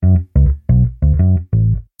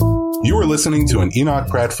You are listening to an Enoch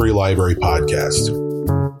Pratt Free Library podcast.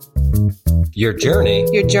 Your journey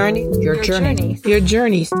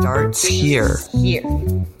starts here.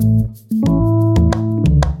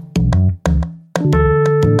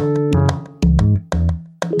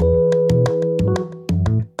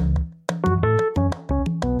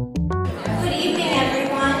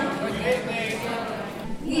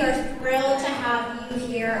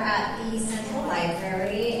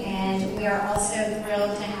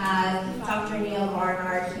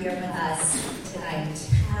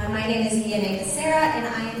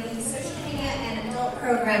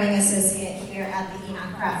 Associate here at the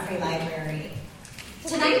Enoch Pratt Free Library.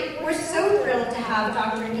 Tonight, we're so thrilled to have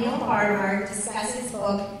Dr. Neil Barnard discuss his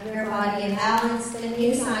book, Your Body in Balance, The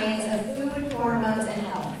New Science of Food, Hormones, and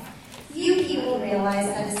Health. Few people realize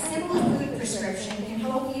that a simple food prescription can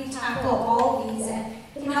help you tackle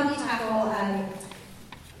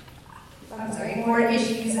more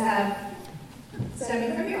issues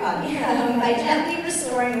stemming from your body by gently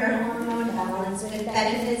restoring your hormone balance with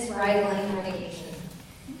benefits rivaling medication.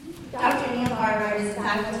 Dr. Neil Barnard is a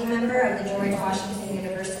faculty member of the George Washington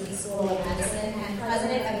University School of Medicine and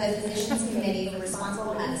president of the Physicians Committee for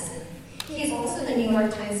Responsible Medicine. He is also the New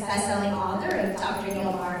York Times bestselling author of Dr.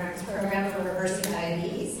 Neil Barnard's program for reversing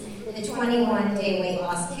diabetes, the 21-day weight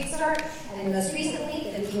loss kickstart, and most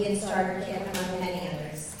recently, the vegan starter kit, among many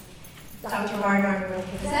others. Dr. Barnard will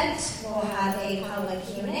present. We'll have a public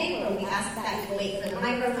Q&A where we ask that you wait for the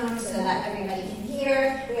microphone so that everybody can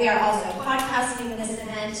hear. We are also podcasting this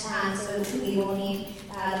event, so we will need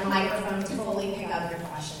the microphone to fully pick up your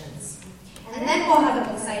questions. And then we'll have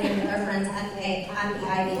a book signing with our friends at the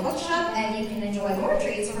Ivy Bookshop, and you can enjoy more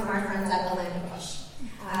treats from our friends at the Land Bush.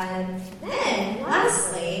 Then,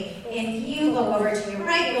 lastly, if you look over to your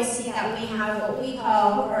right, you'll see that we have what we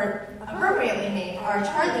call, or appropriately named, our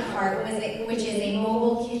Charlie Cart, which is a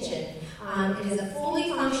mobile kitchen. It is a fully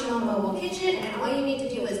functional mobile kitchen, and all you need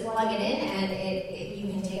to do is plug it in, and you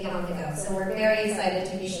can take it on the go. So we're very excited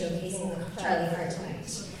to be showcasing the Charlie Cart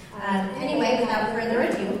tonight. Anyway, without further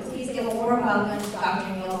ado, please give a warm welcome to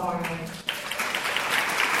Dr. Neil Barnard.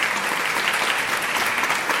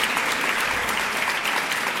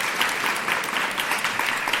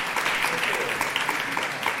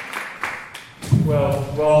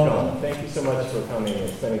 Well, welcome. Thank you so much for coming and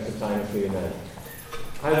spending some time with me tonight.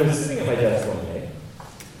 I was sitting at my desk one day,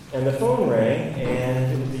 and the phone rang,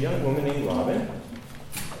 and it was a young woman named Robin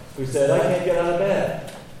who said, "I can't get out of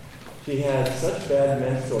bed." She had such bad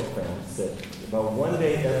menstrual cramps that about one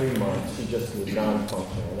day every month she just was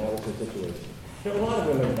non-functional, and that was her situation. You know, a lot of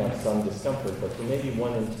women have some discomfort, but for maybe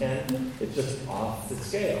 1 in 10, it's just off the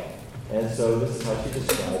scale. And so this is how she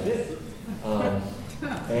described it.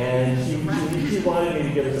 And she wanted me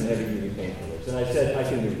to give her some heavy-duty painkillers. And I said, I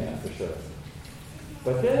can do that for sure.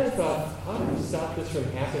 But then I thought, how do we stop this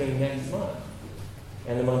from happening next month?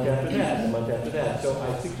 And the month after that, and the month after that. So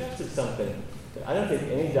I suggested something that I don't think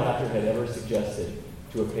any doctor had ever suggested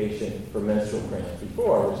to a patient for menstrual cramps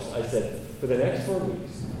before, which I said, for the next 4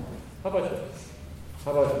 weeks, how about this?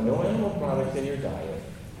 How about no animal products in your diet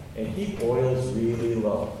and keep oils really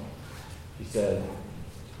low? She said,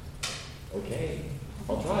 okay,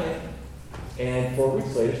 I'll try it. And 4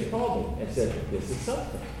 weeks later, she called me and said, this is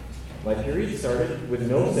something. My period started with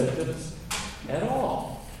no symptoms at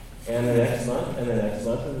all. And the next month, and the next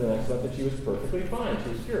month, and the next month, and she was perfectly fine. She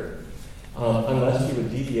was cured. Unless she would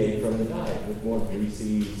deviate from the diet with more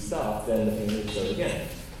greasy stuff, then the pain would start again.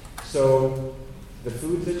 So the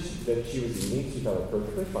foods that she was eating, she thought were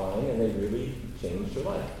perfectly fine, and they really changed her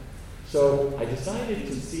life. So I decided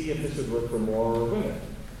to see if this would work for more women.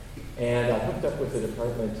 And I hooked up with the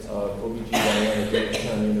Department of OBGYN at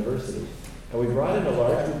Georgetown University. And we brought in a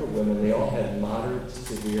large group of women. They all had moderate to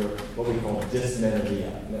severe, what we call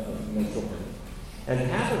dysmenorrhea, menstrual cramps. And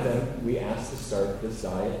half of them we asked to start this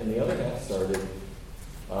diet, and the other half started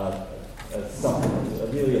a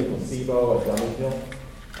supplement, really a placebo, a gummy pill,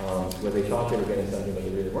 where they thought they were getting something, but they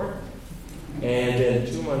really weren't. And then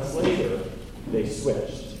 2 months later, they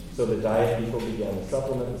switched. So the diet people began to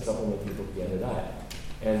supplement, the supplement people began to diet.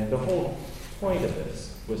 And the whole point of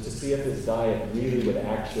this was to see if this diet really would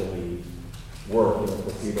actually work in a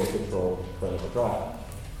placebo-controlled clinical trial.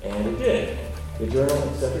 And it did. The journal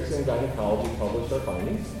Obstetrics and Gynecology published our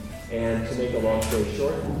findings, and to make a long story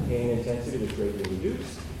short, pain intensity was greatly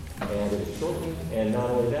reduced, and it was shortened, and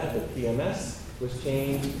not only that, the PMS was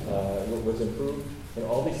changed, was improved, and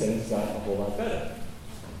all these things got a whole lot better.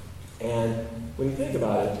 And when you think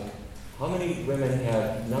about it, how many women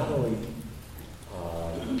have not only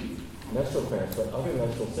menstrual cramps, but other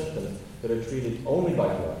menstrual symptoms that are treated only by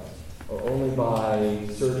drugs, or only by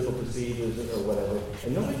surgical procedures or whatever,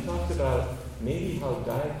 And nobody talks about maybe how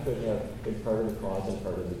diet could have been part of the cause and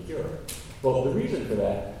part of the cure. Well, the reason for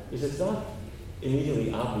that is it's not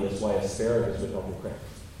immediately obvious why asparagus would help with cramps.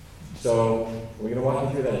 So we're going to walk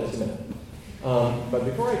you through that in just a minute. But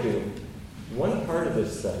before I do, one part of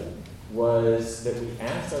this study was that we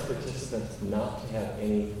asked our participants not to have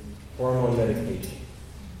any hormone medication,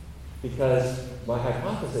 because my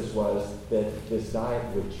hypothesis was that this diet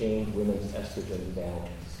would change women's estrogen balance.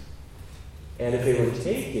 And if they were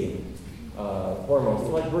taking hormones,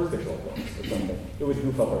 like birth control pills or something, it would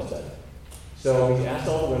goof up our study. So we asked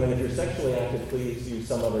all the women, if you're sexually active, please use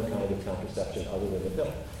some other kind of contraception other than the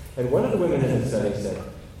pill. And one of the women in the study said,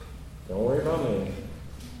 don't worry about me.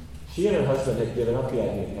 She and her husband had given up the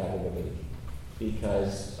idea of having a baby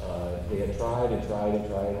because they had tried and tried and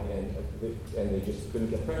tried, and they just couldn't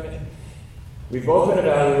get pregnant. We've both been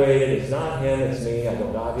evaluated. It's not him, it's me. I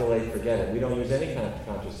don't ovulate. Forget it. We don't use any kind of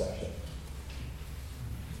contraception.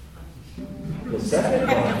 The second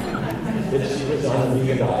month that she was on a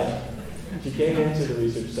vegan diet, she came into the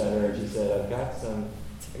research center and she said, I got some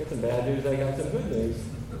bad news, I got some good news.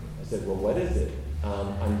 I said, well, what is it?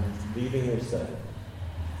 I'm leaving your study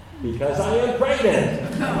because I am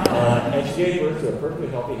pregnant. And she gave birth to a perfectly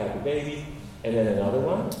healthy, happy baby, and then another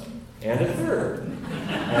one, and a third.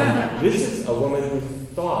 This is a woman who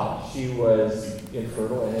thought she was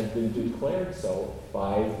infertile and had been declared so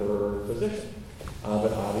by her physician,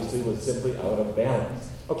 but obviously was simply out of balance.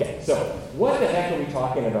 Okay, so what the heck are we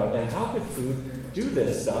talking about, and how could food do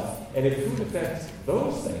this stuff? And if food affects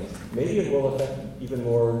those things, maybe it will affect even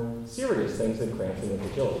more serious things than cramps and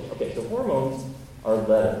infertility. Okay, so hormones are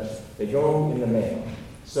letters. They go in the mail.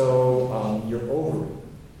 So your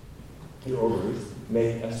ovaries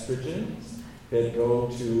make estrogens that go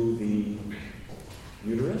to the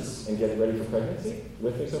uterus and get ready for pregnancy.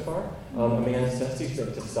 With me so far? A man's testes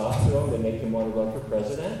make testosterone that make him want to run for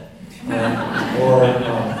president. Or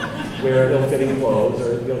wear ill-fitting clothes,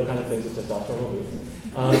 or the other kind of things that testosterone will do.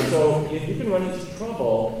 So if you can run into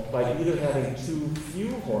trouble by either having too few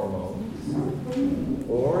hormones,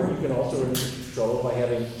 or you can also run into trouble by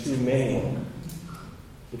having too many hormones.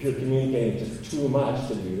 If you're communicating just too much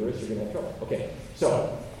to the uterus, you're going to have trouble. Okay,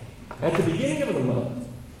 so at the beginning of the month,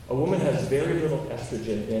 a woman has very little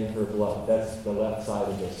estrogen in her blood. That's the left side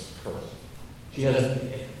of this curve. She has,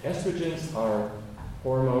 estrogens are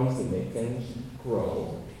hormones that make things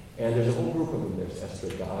grow. And there's a whole group of them. There's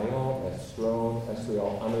estradiol, estrone,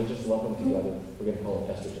 estriol. I'm going to just lump them together. We're going to call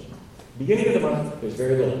it estrogen. Beginning of the month, there's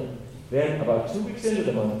very little. Then, about 2 weeks into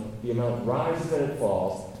the month, the amount rises and it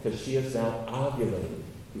falls because she has now ovulated.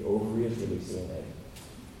 The ovary is releasing an egg.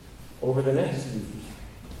 Over the next week,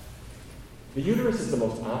 the uterus is the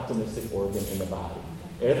most optimistic organ in the body.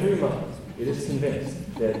 Every month, it is convinced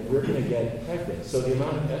that we're going to get pregnant. So the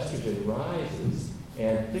amount of estrogen rises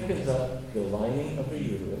and thickens up the lining of the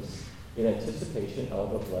uterus in anticipation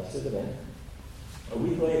of a blessed event. A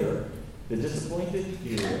week later, the disappointed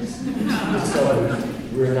uterus discovers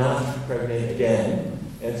we're not pregnant again,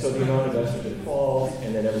 and so the amount of estrogen falls,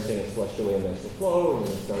 and then everything is flushed away in menstrual flow, and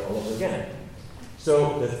we start all over again.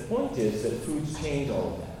 So the point is that foods change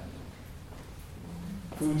all of that.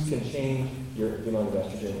 Foods can change the amount of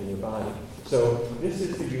estrogen in your body. So this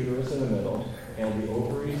is the uterus in the middle, and the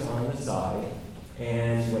ovaries on the side.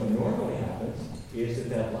 And what normally happens is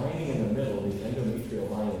that lining in the middle, the endometrial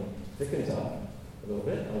lining, thickens up a little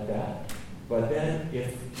bit like that. But then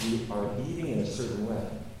if you are eating in a certain way,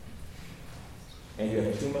 and you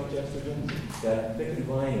have too much estrogen, that thickened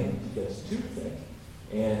lining gets too thick,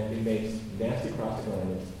 and it makes nasty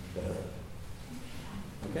prostaglandins that hurt.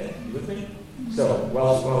 Okay, you with me? So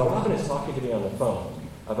while Robin is talking to me on the phone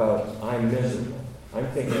about I'm miserable, I'm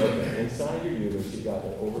thinking, okay, inside your uterus you've got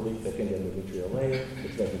an overly thickened endometrial layer,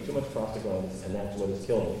 it's making too much prostaglandins, and that's what is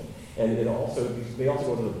killing you. And they also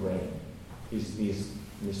go to the brain. These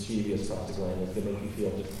mischievous prostaglandins that make you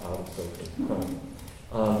feel just out of sorts.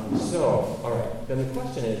 So, all right, then the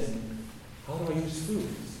question is, how do I use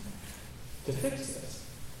foods to fix this?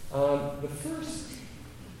 The first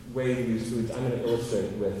way to use foods, I'm going to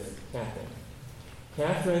illustrate with Catherine.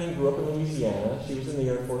 Catherine grew up in Louisiana. She was in the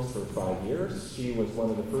Air Force for 5 years. She was one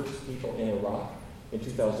of the first people in Iraq in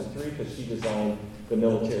 2003 because she designed the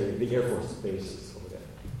Air Force bases over there.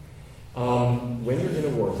 When you're in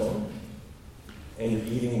a war zone and you're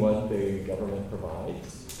eating what the government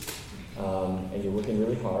provides, and you're working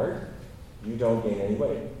really hard, you don't gain any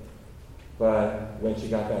weight. But when she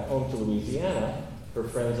got back home to Louisiana, her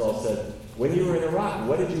friends all said, when you were in Iraq,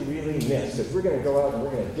 what did you really miss? Because we're going to go out and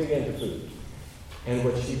we're going to dig into food. And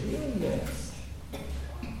what she really missed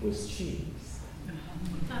was cheese.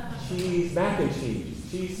 Cheese, mac and cheese.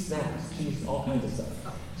 cheese snacks, cheese, all kinds of stuff.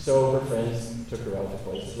 So her friends took her out to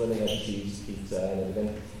places where they had cheese, pizza, and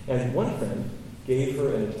everything. And one friend gave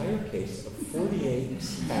her an entire case of 48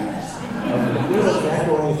 packs of little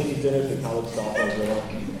macaroni and cheese dinners and college softballs.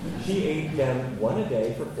 She ate them one a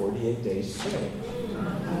day for 48 days straight.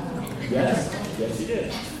 Yes, she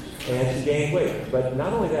did. And she gained weight. But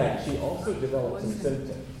not only that, she also developed some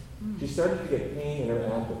symptoms. She started to get pain in her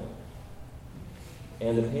abdomen.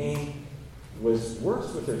 And the pain was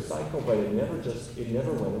worse with her cycle, but it never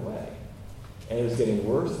went away. And it was getting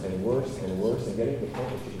worse and worse and worse, and getting to the point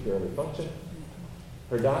where she could barely function.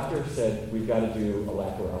 Her doctor said, we've got to do a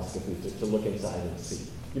laparoscopy to look inside and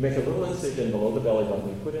see. You make a little incision below the belly button,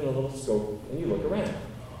 you put in a little scope, and you look around.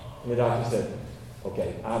 And the doctor said,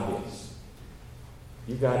 okay, obvious.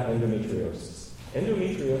 You've got endometriosis.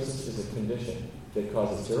 Endometriosis is a condition that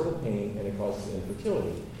causes terrible pain and it causes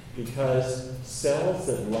infertility because cells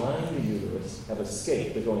that line the uterus have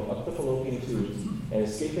escaped. They're going up the fallopian tubes and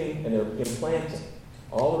escaping, and they're implanting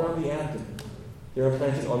all around the abdomen. They're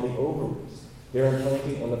implanting on the ovaries. They're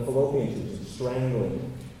implanting on the fallopian tubes and strangling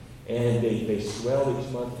them. And they swell each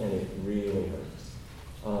month, and it really hurts.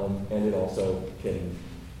 And it also can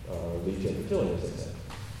lead to infertility, as I said.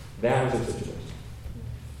 That was her situation.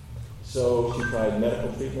 So she tried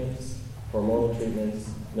medical treatments, hormonal treatments.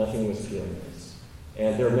 Nothing was curing this.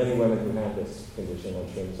 And there are many women who have this condition. I'm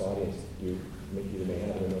sure in this audience, you may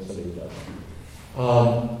have it or know somebody who does.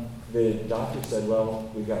 The doctor said, well,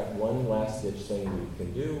 we've got one last ditch thing we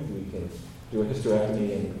can do. We can do a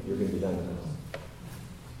hysterectomy, and you're going to be done with this.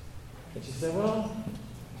 And she said, well,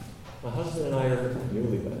 my husband and I are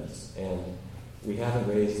newlyweds, and we haven't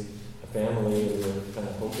raised a family, and we're kind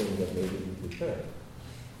of hoping that maybe we could.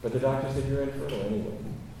 But the doctor said, you're infertile anyway.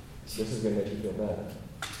 This is going to make you feel better.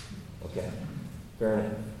 Okay, fair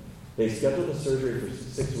enough. They scheduled the surgery for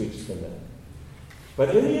 6 weeks from then.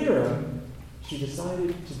 But in the interim, she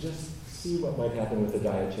decided to just see what might happen with the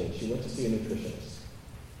diet change. She went to see a nutritionist.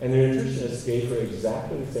 And the nutritionist gave her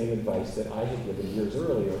exactly the same advice that I had given years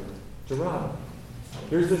earlier to Robin.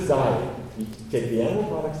 Here's this diet. You take the animal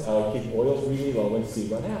products out, keep oils really low, and see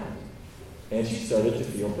what happens. And she started to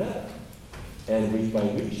feel better. And week by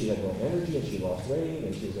week, she had more energy, and she lost weight,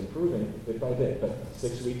 and she was improving bit by bit. But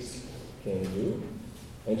 6 weeks came due,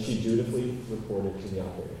 and she dutifully reported to the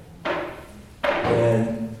operator.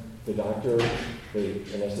 And the doctor, they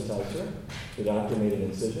anesthetized her. The doctor made an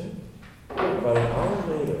incision. About an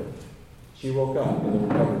hour later, she woke up in the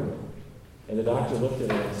recovery room. And the doctor looked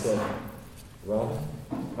at her and said, Robin,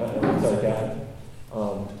 Catherine,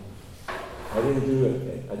 I didn't do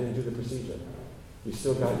it. I didn't do the procedure. You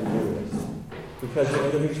still got your uterus. Because your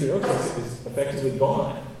endometriosis is effectively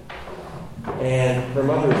gone. And her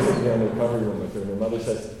mother is sitting there in the recovery room with her, and her mother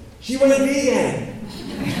says, she went vegan!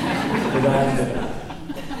 The doctor said,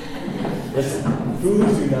 listen,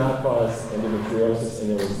 foods do not cause endometriosis, and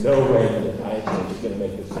there was no way that a diet change is going to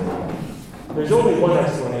make this work. There's only one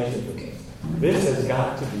explanation for this. This has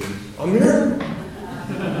got to be a miracle.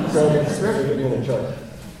 So it's forever giving in a church.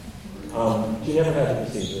 She never had the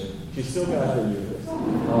procedure. She still got her uterus.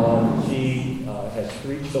 She has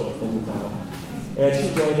 3 children in the town. And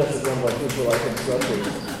she joined us as one of our Food for Life instructors.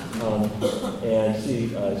 And she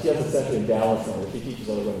has a center in Dallas now where she teaches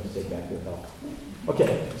other women to take back their health.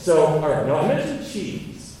 Okay, so, all right. Now, I mentioned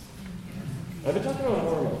cheese. I've been talking about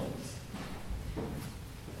hormones.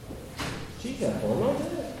 Cheese has hormones in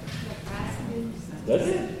it. Does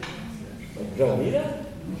it? Like Velveeta?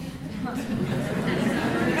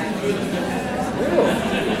 Really?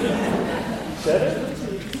 Cheddar?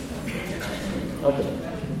 Okay.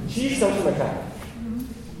 Cheese comes from a cow.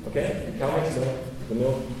 Okay? The cow makes milk. The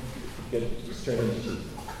milk gets turned into cheese.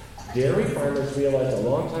 Dairy farmers realized a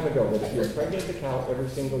long time ago that if you impregnate the cow every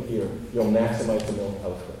single year, you'll maximize the milk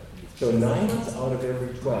output. So 9 months out of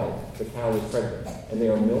every 12, the cow is pregnant, and they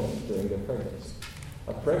are milked during their pregnancy.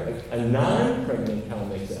 A non-pregnant cow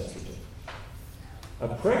makes estrogen. A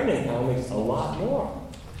pregnant cow makes a lot more.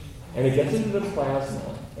 And it gets into the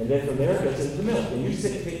plasma, and then from there it gets into the milk. And you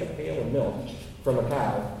take a pail of milk from a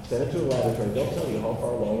cow, send it to a laboratory, they'll tell you how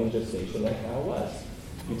far along in gestation that cow was.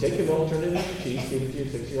 You take the milk, turn it into cheese, give it to your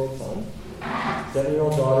 6-year-old son,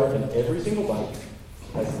 7-year-old daughter, and every single bite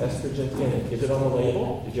has estrogen in it. Is it on the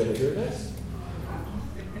label? Did you ever hear this?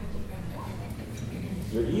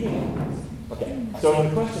 You're eating it. Okay, so the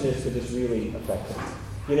question is, could this really affect us?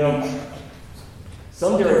 You know,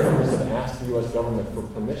 some dairy farmers have asked the U.S. government for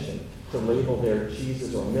permission to label their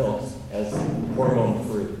cheeses or milks as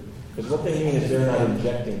hormone-free. Because what they mean is they're not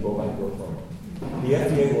injecting bovine growth hormone. The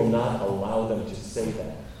FDA will not allow them to say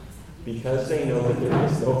that because they know that there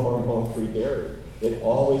is no hormone-free dairy. It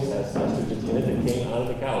always has estrogens in it that came out of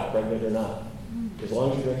the cow, pregnant or not. As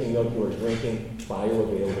long as you're drinking milk, you are drinking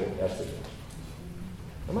bioavailable estrogen.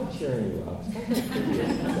 Am I cheering you up?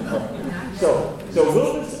 So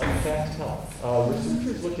will this affect health?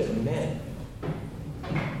 Researchers looked at men.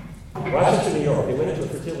 Rochester, New York, they went into a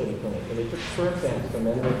fertility clinic and they took sperm samples from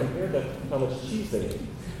men and they compared to how much cheese they ate.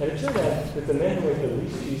 And it turned out that the men who ate the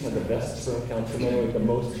least cheese had the best sperm counts, the men who ate the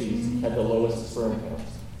most cheese had the lowest sperm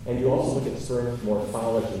counts. And you also look at sperm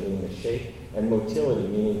morphology, meaning the shape, and motility,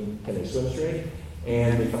 meaning can they swim straight?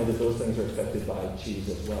 And they find that those things are affected by cheese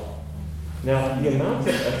as well. Now, the amounts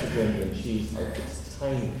of estrogen in cheese are just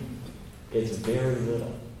tiny. It's very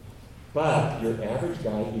little. But your average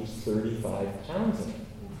guy eats 35 pounds of it,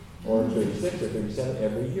 or 36 or 37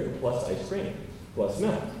 every year, plus ice cream, plus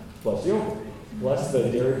milk, plus yogurt, plus the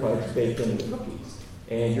dairy products baked into the cookies.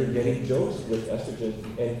 And you're getting dosed with estrogen,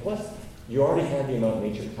 and plus you already had the amount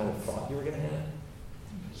nature kind of thought you were going to have.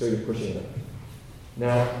 So you're pushing it.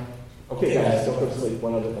 Now, okay guys, don't go to sleep.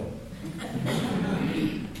 One other thing.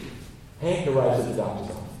 Hank arrives at the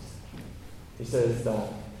doctor's office. He says,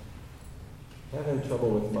 Doc, I'm having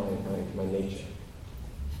trouble with my nature.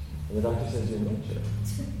 And the doctor says, your nature?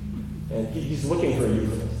 And he's looking for a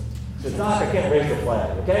euphemist. He says, Doc, I can't raise the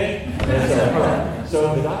flag, okay? And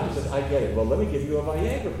so the doctor says, I get it. Well, let me give you a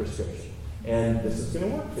Viagra prescription. And this is going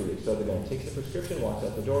to work for you. So the guy takes the prescription, walks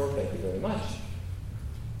out the door, thank you very much.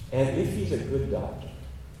 And if he's a good doctor,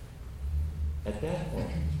 at that point,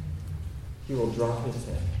 he will drop his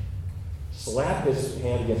pen, slap his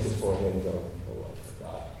hand against his forehead and go, oh, I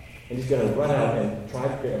forgot. And he's going to run out and try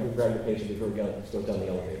to grab the patient before he goes down the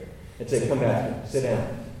elevator and say, come back, sit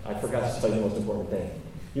down. I forgot to tell you the most important thing.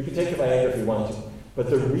 You can take the Viagra if you want to, but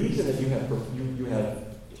the reason that you have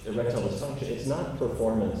erectile dysfunction, it's not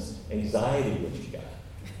performance anxiety that you got.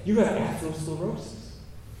 You have atherosclerosis.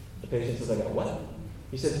 The patient says, I got what?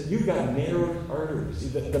 He says, you've got narrowed arteries. See,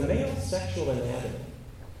 the male sexual anatomy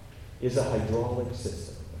is a hydraulic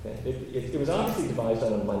system. Okay? It was obviously devised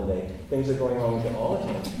on a Monday. Things are going wrong with it all the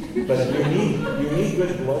time. But you need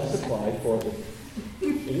good blood supply for it. Are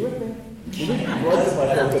you with me? You need blood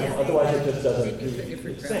supply for it, otherwise it just doesn't do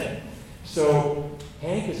its thing. So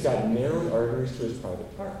Hank has got narrowed arteries to his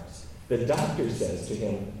private parts. The doctor says to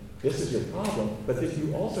him, this is your problem, but that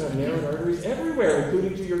you also have narrowed arteries everywhere,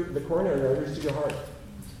 including to the coronary arteries to your heart,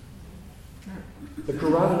 the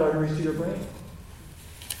carotid arteries to your brain.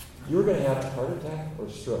 You're going to have a heart attack or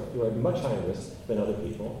stroke. You're at much higher risk than other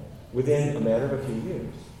people within a matter of a few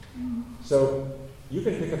years. So you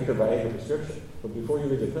can pick up your Viagra prescription, but before you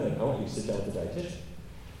leave the clinic, I want you to sit down with the dietitian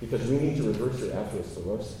because we need to reverse your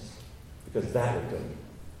atherosclerosis because that would kill you.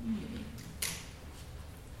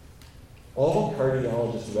 All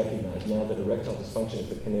cardiologists recognize now that erectile dysfunction is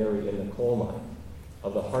the canary in the coal mine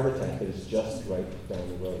of the heart attack that is just right down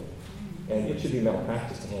the road. And it should be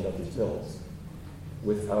malpractice to hand out these pills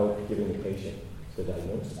without giving the patient the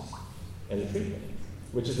diagnosis and the treatment,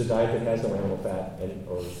 which is a diet that has no animal fat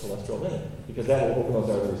or cholesterol in it, because that will open those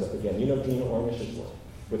arteries up again. You know Dean Ornish's work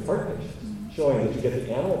with heart patients, showing that you get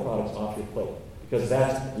the animal products off your plate, because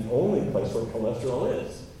that's the only place where cholesterol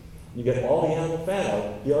is. You get all the animal fat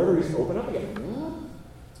out, the arteries open up again.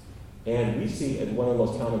 And we see as one of the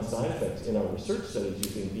most common side effects in our research studies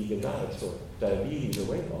using vegan diets for diabetes or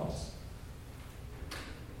weight loss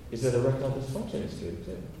is that erectile dysfunction is good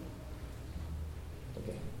too.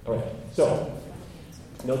 Okay, all right. So,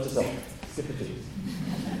 note to self, skip the cheese.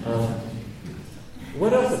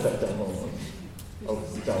 What else affects our hormones? Oh,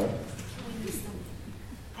 sorry.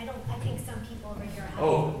 I think some people over here have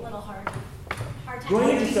a little hard time. Do I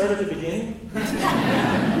need to start at the beginning?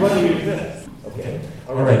 What do you do this? Okay.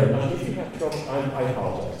 All right. If you have trouble, I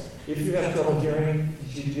apologize. If you have trouble hearing,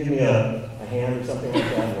 should you give me a hand or something like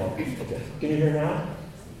that? Well, okay. Can you hear now?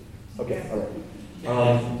 Okay. All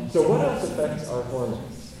right. So what else affects our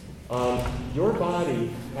hormones? Your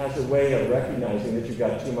body has a way of recognizing that you've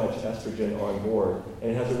got too much estrogen on board,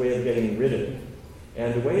 and it has a way of getting rid of it.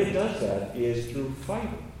 And the way it does that is through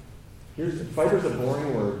fiber. Fiber is a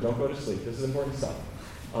boring word. Don't go to sleep. This is important stuff.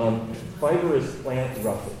 Fiber is plant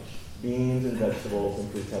roughage. Beans and vegetables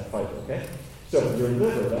and fruits have fiber, okay? So your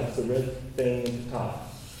liver, that's the red thing at the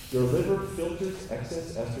top. Your liver filters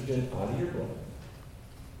excess estrogen out of your blood.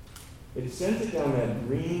 It sends it down that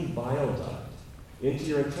green bile duct into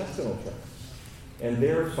your intestinal tract. And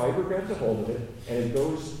there, fiber grabs a hold of it, and it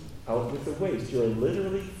goes out with the waste. You're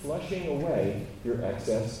literally flushing away your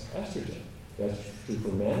excess estrogen. That's true for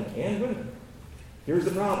men and women. Here's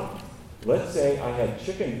the problem. Let's say I had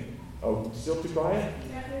chicken. Oh, still too quiet?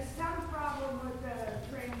 Yeah, there's some problem with the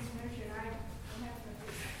transmission.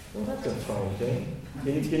 Well, that's a fine thing.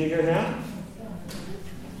 Can you hear now?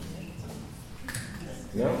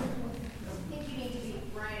 No? I think you need to be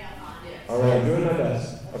right up on it. All right, I'm doing my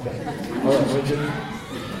best. Okay. All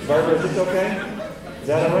right, Barbara, is this okay? Is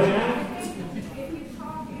that all right now?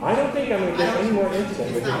 I don't think I'm going to get any more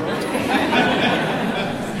instant with your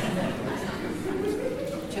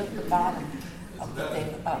Tilt the bottom of the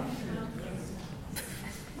thing up.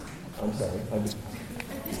 I'm sorry.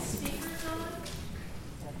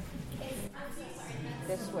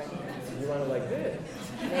 This way. You want it like this?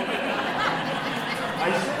 I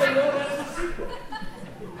should have known that's the secret.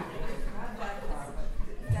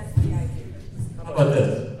 That's the idea. How about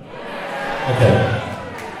this? Okay.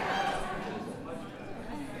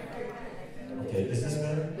 Okay, is this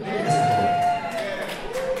better?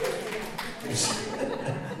 Is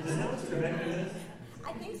that what's correct in this? I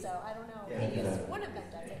think so. I don't know. Yeah, Maybe yeah. one of them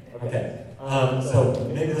does it. Okay. So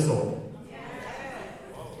maybe this will work.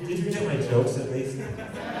 Did you get my jokes at least?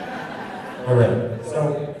 All right.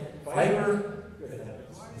 So fiber.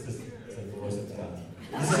 This is the voice of God.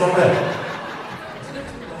 This is all right.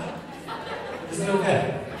 Is it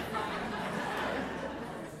okay?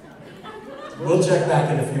 We'll check back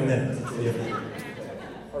in a few minutes and see if.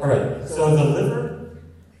 All right. So the liver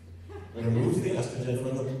removes the estrogen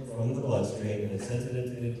from the bloodstream and it sends it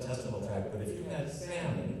into the intestinal tract. But if you had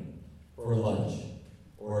salmon for lunch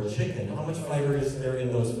or chicken, how much fiber is there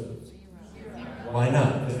in those foods? Why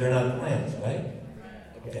not? Because they're not plants, right?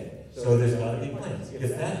 Okay. So there's got to be plants.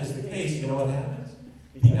 If that is the case, you know what happens?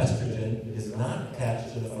 The estrogen is not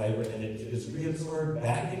attached to the fiber and it is reabsorbed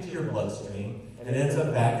back into your bloodstream and ends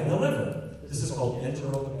up back in the liver. This is called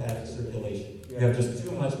enterohepatic circulation. You have just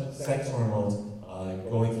too much sex hormones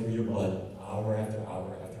going through your blood hour after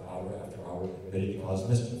hour after hour after hour, ready to cause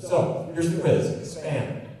mischief. So, here's the quiz.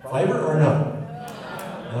 Spam. Fiber or no?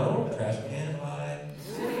 No? Trash can vibe?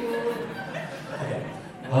 Okay.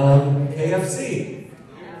 KFC.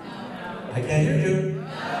 I can't hear you.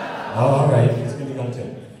 Oh, all right. It's going to be gone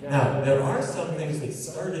too. Now, there are some things that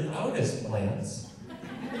started out as plants,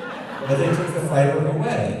 but they took the fiber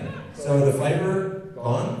away. So the fiber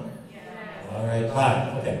gone? All right,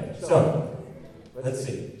 5. Okay, so let's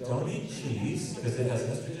see. Don't eat cheese because it has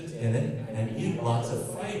estrogens in it, and eat lots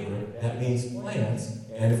of fiber. That means plants.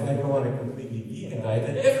 And if I go on a completely vegan diet,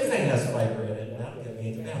 then everything has fiber in it, and that will get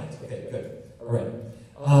me into balance. Okay, good. All right.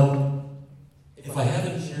 If I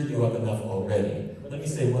haven't cheered you up enough already, let me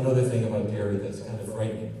say one other thing about dairy that's kind of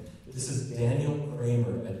frightening. This is Daniel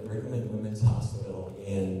Kramer at Brigham and Women's Hospital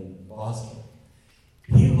in Boston.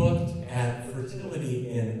 He looked at fertility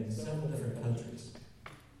in several different countries.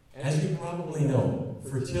 As you probably know,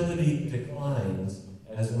 fertility declines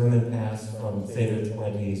as women pass from, say, their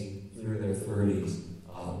 20s through their 30s.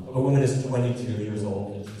 A woman is 22 years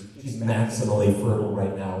old, and she's maximally fertile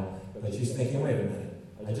right now, but she's thinking, wait a minute,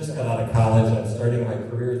 I just got out of college, I'm starting my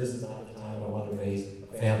career, this is not the time I want to raise a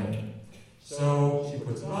family. So she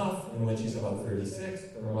puts it off, and when she's about 36,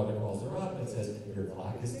 her mother calls her up and says, your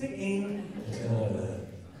clock is ticking.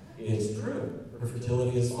 It's true. Her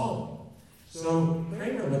fertility is falling. So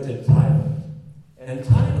Kramer looked at Thailand, and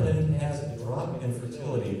Thailand has a drop in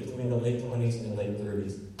fertility between the late 20s and late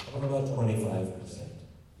 30s of about 25%.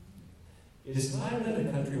 Is Thailand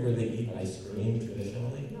a country where they eat ice cream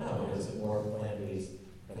traditionally? No, it's a more plant-based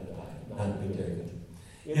kind of diet, not a big dairy country.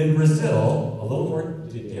 In Brazil, a little more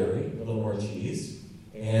dairy, a little more cheese,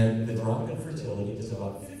 and the drop in fertility is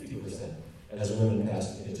about 50% as women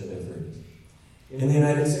pass into their 30s. In the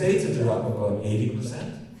United States, it's a drop of about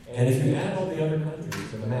 80%. And if you add all the other countries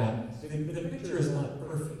to the map, the picture is not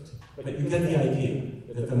perfect, but you get the idea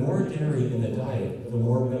that the more dairy in the diet, the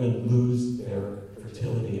more women lose their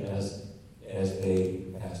fertility as they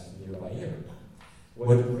pass year by year.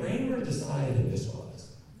 What Kramer decided this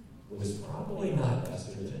was probably not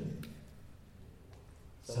estrogen,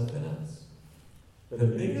 something else. The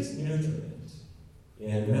biggest nutrient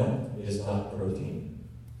in milk is not protein.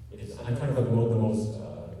 I'm talking about the most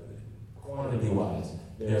quantity-wise.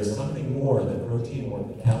 There's something more than protein, more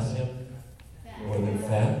than calcium, more than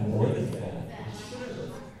fat, more than fat.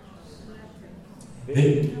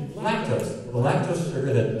 Lactose, the lactose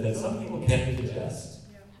sugar that some people can't digest,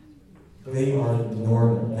 they are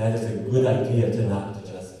normal. That is a good idea to not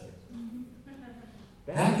digest it.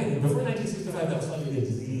 Before 1965, that was thought to be a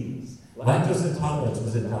disease. Lactose intolerance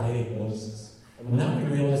was a diagnosis. And now we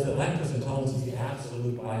realize that lactose intolerance is the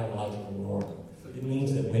absolute biological norm. It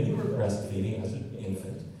means that when you were breastfeeding as an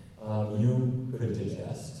infant, you could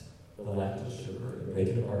digest the lactose sugar and break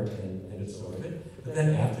it apart and absorb it. But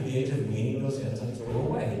then after the age of weaning, those enzymes go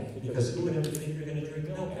away. Because who would ever think you're going to drink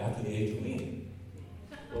milk after the age of weaning?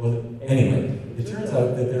 Well, anyway, it turns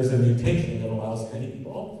out that there's a mutation that allows many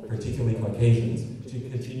people, particularly Caucasians, to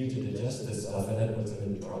continue to digest this stuff, and that puts them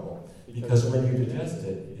in trouble. Because when you digest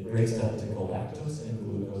it, it breaks down to galactose and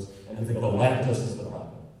glucose, and the galactose is the problem.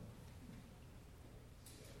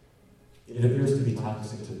 It appears to be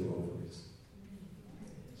toxic to the ovaries.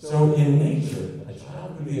 So in nature, a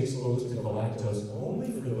child would be exposed to galactose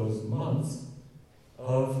only for those months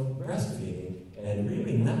of breastfeeding, and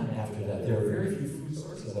really not after that. There are very few food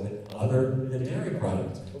sources of it other than dairy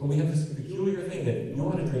products. But we have this peculiar thing that you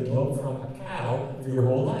want to drink milk from a cow for your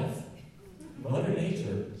whole life. Mother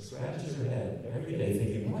Nature scratches her head every day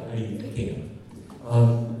thinking, what are you thinking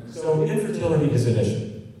of? So infertility is an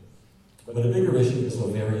issue. But a bigger issue is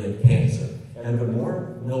ovarian cancer. And the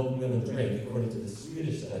more milk women drink, according to the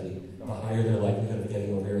Swedish study, the higher their likelihood of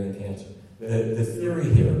getting ovarian cancer. The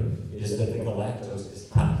theory here is that the galactose is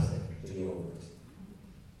toxic to the ovaries.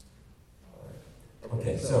 All right.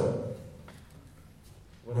 Okay, so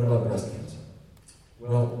what about breast cancer?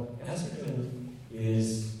 Well, estrogen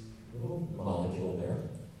is a little molecule there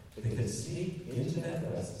that can seep into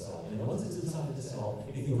that breast cell. And once it's inside the cell,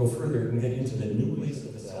 it can go further and get into the nucleus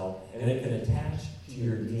of the cell, and it can attach to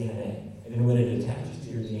your DNA. And then when it attaches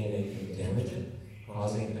to your DNA, it can damage it,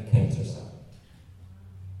 causing a cancer cell.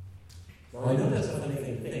 Now, I know that's a funny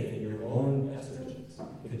thing to think, that your own estrogens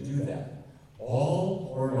could do that.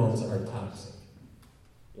 All hormones are toxic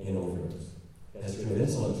in ovaries. That's true of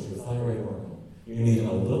insulin, it's true of thyroid hormone. You need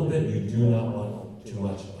a little bit, you do not want too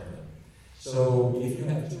much of it. So if you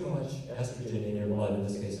have too much estrogen in your blood, in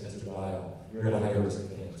this case estradiol, you're at a higher risk of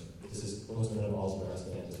cancer. This is postmenopausal breast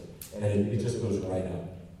cancer. And it just goes right up.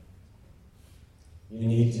 You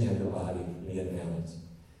need to have your body be in balance.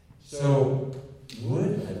 So would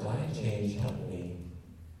a diet change help me,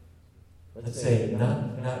 let's say,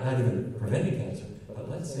 not even preventing cancer, but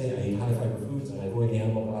let's say I eat high-fiber foods and I avoid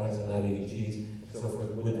animal products and not eating cheese, and so forth,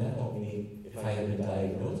 would that help me if I had been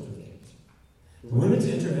diagnosed with cancer? The Women's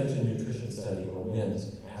Intervention Nutrition Study, or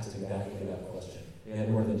WINS, asked exactly that question. They had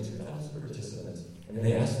more than 2,000 participants, and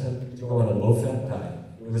they asked them to go on a low-fat diet.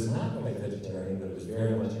 It was not quite vegetarian, but it was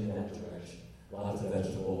very much in that direction. Lots of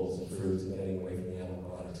vegetables and fruits and getting away from the animal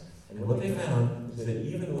products. And what they found is that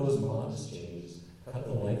even those modest changes cut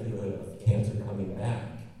the likelihood of cancer coming back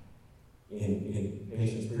in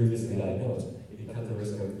patients previously diagnosed. It cut the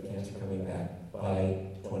risk of cancer coming back by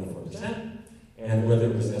 24%. And whether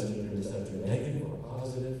it was estrogen receptor negative or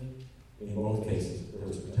positive, in both cases, there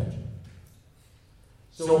was protection.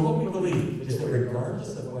 So what we believe is that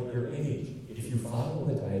regardless of what your age, if you follow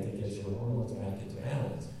a diet that gets your hormones back into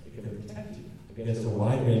balance, it can protect you against a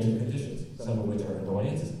wide range of conditions, some of which are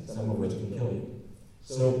annoyances, some of which can kill you.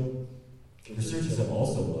 So researchers have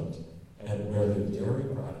also looked at whether dairy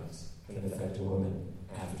products can affect a woman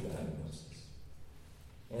after diagnosis.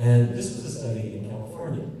 And this was a study in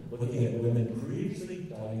California looking at women previously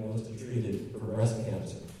diagnosed and treated for breast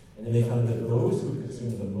cancer. And they found that those who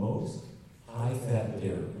consumed the most high-fat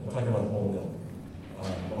dairy, I'm talking about whole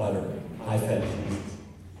milk, butter, high-fat cheeses,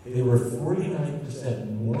 they were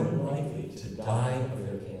 49% more likely to die of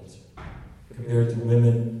their cancer compared to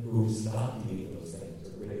women who stopped eating those things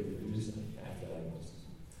or greatly reduced them after diagnosis.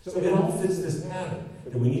 So it all fits this pattern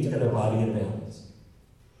that we need to get our body in balance.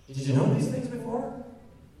 Did you know these things before?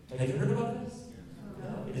 Have you heard about this?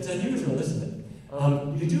 No. It's unusual, isn't it?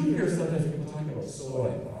 You do hear sometimes people talking about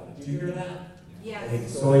soy products. Do you hear that? Yes. Like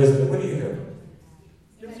soy is, what do you hear?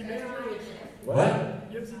 Gives you man boobs.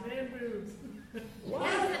 What? Gives you man boobs. What?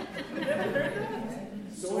 You never heard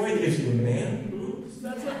that? Soy gives you man boobs?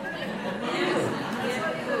 That's like that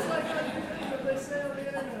they say on the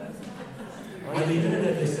internet. On the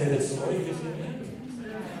internet they say that soy gives you man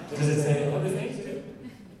boobs. Does it say other things too?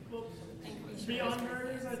 Well, Beyond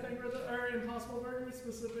Burgers, I think, or Impossible Burgers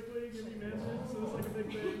specifically, give you man boobs, so it's like a big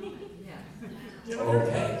thing. Yeah.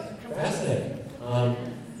 Okay, fascinating.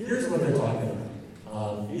 Here's what they're talking about.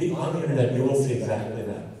 On the internet, you will see exactly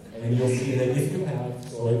that. And you'll see that if you have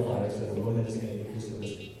soy products, that a woman is going to increase the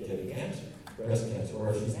risk of getting cancer, breast cancer, or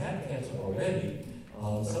if she's had cancer already,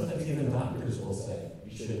 sometimes even doctors will say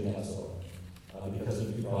you shouldn't have soy because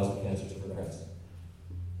it could cause the cancer to progress.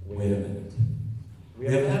 Wait a minute. We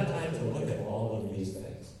have had time to look at all of these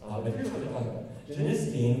things. But here's what they're talking about.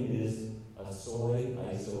 Genistein is a soy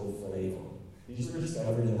isoflavone. These were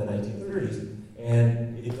discovered in the 1930s,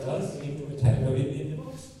 and it does seem to attack, it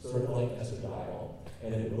looks sort of like estradiol,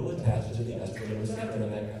 and it will attach to the estrogen receptor,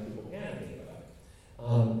 and that kind of people panicking about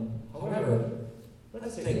it. However,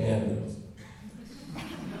 let's take man boobs.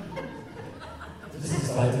 This is a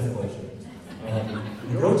scientific lecture.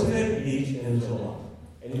 You go to the beach in July,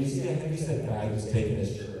 and you see a heavyset guy who's taking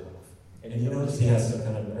his shirt off. And you notice he has some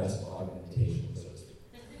kind of breast augmentation, so to speak.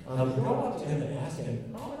 Go up to him and ask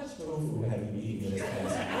him, how much tofu have you eaten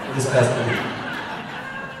this past week?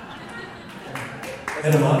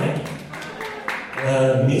 Edamame?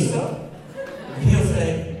 Miso? And he'll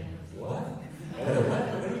say, what? What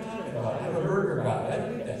are you talking about? I have a burger guy. I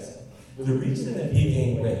don't eat that stuff. But the reason that he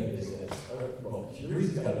gained weight is that, well, here's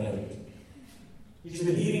got managed. He's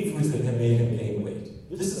been eating foods that have made him gain weight.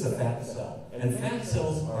 This is a fat cell. And fat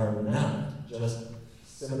cells are not just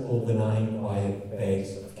simple, benign, quiet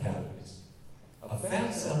bags of calories. A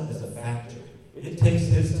fat cell is a factory. It takes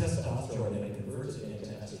his testosterone and it converts it into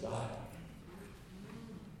estradiol.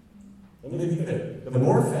 Let me be clear. The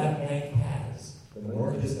more fat Hank has, the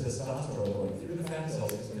more his testosterone going through the fat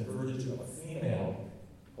cells is converted to a female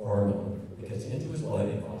hormone that gets into his blood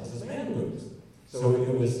and causes man boobs. So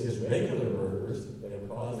it was his regular burgers that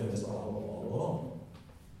were causing this problem all along.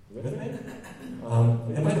 You with me?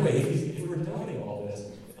 And by the way, if we're doubting all this,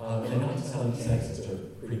 and not to sound sexist or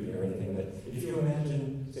creepy or anything, but if you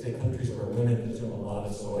imagine, say, countries where women consume a lot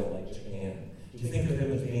of soy, like Japan, do you think of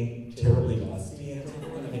them as being terribly dusty and so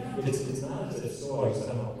forth? I mean, it's not as if soy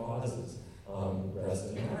somehow causes breast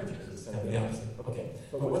enlargement. It's kind of the opposite. Okay,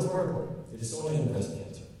 but what's more important is soy and breast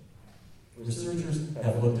cancer. Researchers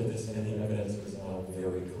have looked at this, and the evidence is now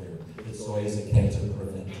very clear that soy is a cancer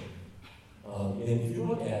preventer. And if you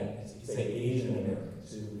look at, say, Asian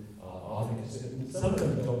Americans who often consume, some of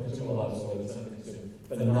them don't consume a lot of soy, but some of them consume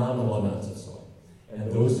phenomenal amounts of soy.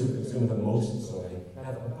 And those who consume the most soy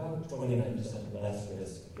have about 29% less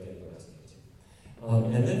risk of getting breast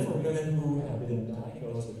cancer. And then for women who have been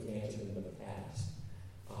diagnosed with cancer in the past,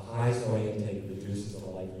 a high soy intake reduces the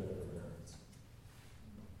likelihood of recurrence.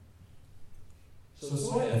 So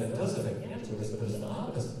soy does affect cancer risk, but it's the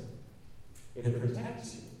opposite. It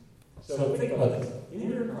protects you. So think about this. In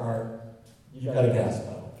your car, you've got a gas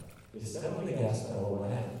pedal. You step on the gas pedal, what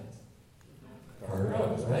happens? The car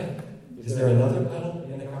goes, right? Is there another pedal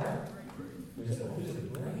in the car? There's a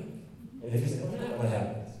brake. And if you step on that, what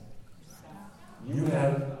happens? You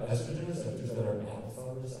have estrogen receptors that are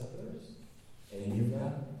alpha receptors, and you've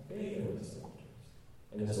got beta receptors.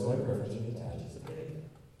 And the soy perfection attaches to beta.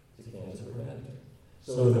 It's a cancer preventer.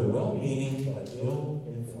 So the well-meaning but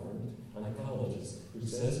ill-informed oncologist who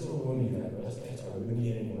says to a woman you have breast cancer, I wouldn't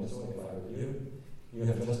eat any more soy if I were you, you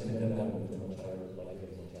have just condemned that woman to much higher likelihood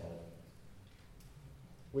of mortality.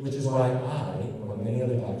 Which is why I, or many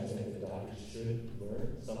other doctors, think that doctors should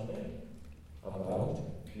learn something about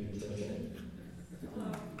nutrition.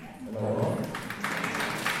 Am I wrong?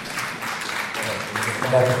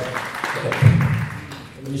 Okay.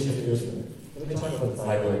 Let me shift gears for a minute. Let me talk about the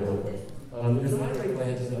thyroid real quick. Your thyroid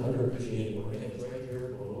gland is an underappreciated organ. It's right here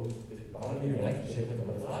below the bottom of your neck, shaped like a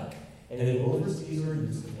butterfly, and it oversees your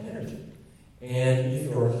use of energy. And if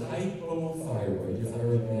you're hypothyroid, your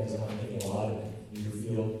thyroid gland is not making a lot of it,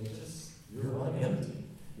 you're on empty.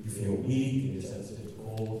 You feel weak, you're sensitive to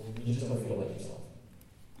cold, you just don't feel like yourself.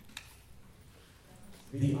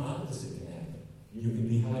 The opposite can happen. You can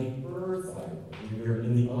be hyperthyroid. You're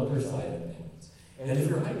in the other side of the balance. And if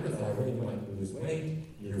you're hyperthyroid, you might lose weight,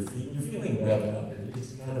 you're feeling revved up.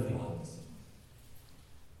 It's kind of the opposite.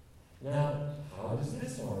 Now, how does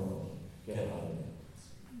this hormone get out of balance?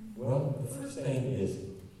 Well, the first thing is,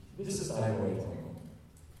 this is thyroid hormone.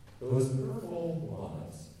 Those purple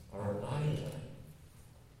blobs are iodine.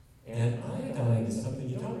 And iodine is something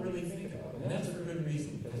you don't really think about, and that's for good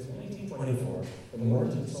reason, because in 1924, the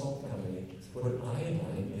Morton Salt Company put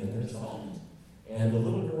iodine in their salt. And the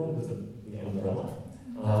little girl with the umbrella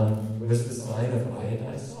was the sign of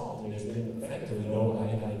iodized salt. And there's been effectively no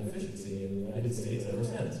iodine deficiency in the United States ever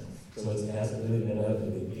since. So it hasn't really been a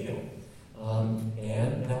big deal.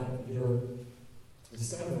 And now you're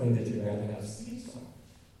discovering that you'd rather have sea salt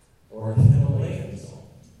or Himalayan salt.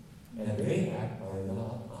 And they are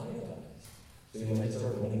not iodized. So you might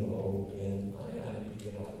start running low in iodine if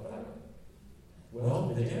you get out of fiber.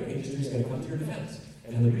 Well, the dairy industry is going to come to your defense.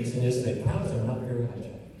 And the reason is that cows are not very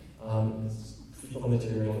hygienic. Fecal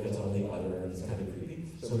material gets on the udder and it's kind of creepy.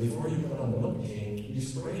 So before you put on the milk machine, you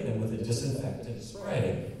spray them with a disinfectant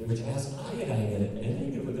spray, which has iodine in it. And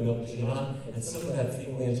then you put the milk machine on, and some of that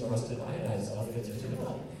fecally encrusted iodine stuff gets into the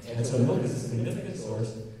milk. And so milk is a significant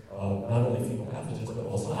source of not only fecal pathogens, but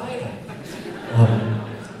also iodine.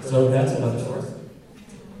 So that's another source.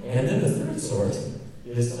 And then the third source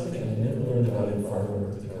is something I never learned about in Fargo,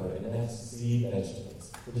 North Dakota, and that's sea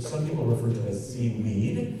vegetables, which some people refer to as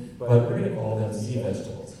seaweed, but we're going to call them sea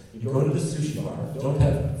vegetables. You go to the sushi bar, don't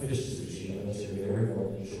have fish sushi unless you're very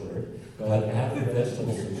well insured, but have the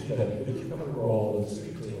vegetable sushi, the cucumber roll, the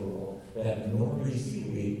sweet potato roll, that nori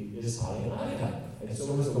seaweed is high in iodine, and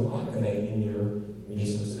so is the wakame in your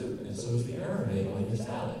miso soup, and so is the aramane on your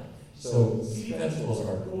salad. So sea vegetables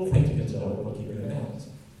are a cool thing to get to know about keeping it balanced.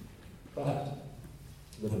 But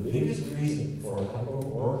the biggest reason for hypo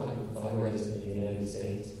or hypothyroidism in the United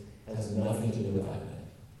States has nothing to do with iodine.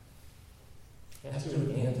 It has to do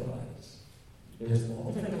with antibodies. There's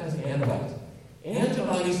all different kinds of antibodies.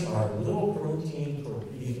 Antibodies are little protein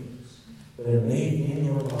torpedoes that are made in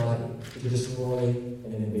your body to destroy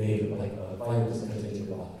an invader, like a virus that enters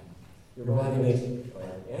your body. Your body makes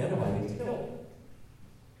antibodies to kill it.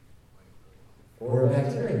 Or a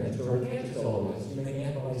bacteria makes, or a cancer cell arises, you make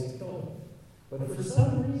antibodies to kill them. But for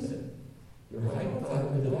some reason, your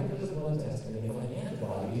hypothyroid, the doctor does a blood test, and they find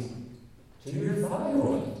antibodies to your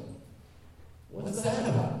thyroid. What's that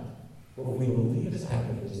about? What we believe is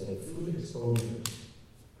happening is that food exposure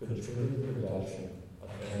could trigger the production of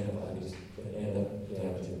antibodies that end up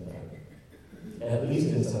damaging the thyroid. At least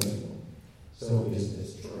in some people. So is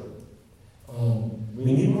this true? We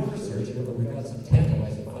need more research here, but we've got some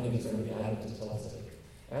tantalizing findings from the adventist study.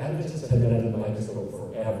 Adventists have been under the microscope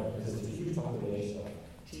forever because it's a huge population of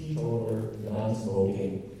teetotaler,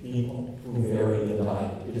 non-smoking people who vary in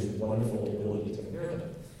diet. It is a wonderful ability to compare them.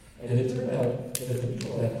 And it turned out that the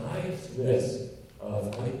people at highest risk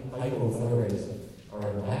of hypothyroidism are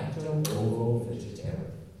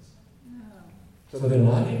lacto-ovo-vegetarians. So they're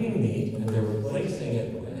not eating meat, and they're replacing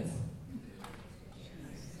it with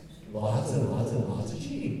lots and lots and lots of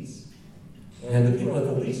cheese. And the people at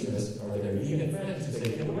the least risk are their vegan friends who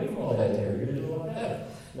say, get away from all that dairy, you're going to do a lot better.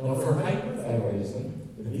 Now, for hypothyroidism,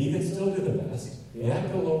 the vegans still do the best, the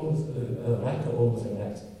lacto-ovos are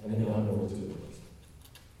next, and then the omnivores do the worst.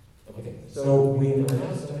 Okay, so we are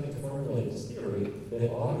now starting to formulate this theory that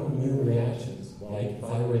autoimmune reactions, like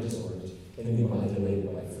thyroid disorders, can be modulated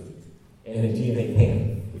by food. And indeed they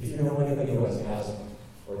can. If you know anybody who has asthma,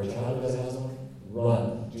 or a child who has asthma,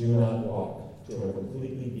 run, do not walk to a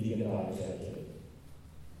completely vegan diet that day.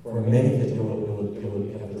 For many kids, it will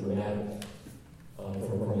have a dramatic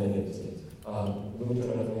for many of these kids.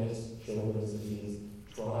 Rheumatoid arthritis, Sjogren's disease,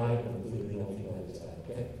 try a completely healthy diet,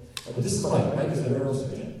 okay? But this is Mike. Mike is a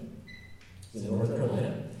neurosurgeon. He's in North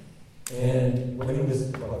Carolina. And when he was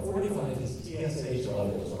about 45, his TSH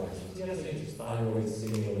level was rising. TSH is thyroid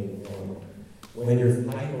stimulating hormone. When you're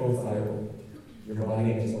hypothyroid, your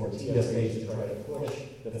body makes more TSH to try to push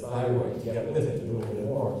the thyroid to get with it, to do a little bit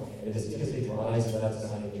more. And as TSH rises, that's the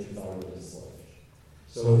sign that your thyroid is sluggish.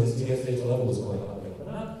 So his TSH level was going up and up and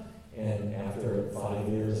up. And after 5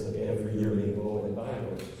 years of every year being lower than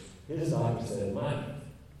thyroid, his doctor said, Mike,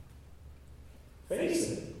 face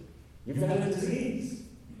it. You've got a disease.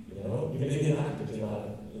 You know, you may be an actor, but you're not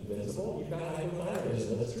invincible. You've got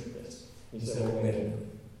hypothyroidism. Let's treat this. He said, wait a minute.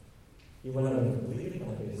 He went on a completely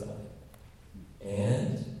plant-based diet.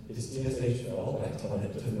 And his TSH fell back to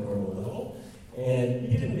the normal level. And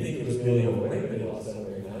he didn't think it was really overweight, but he lost 7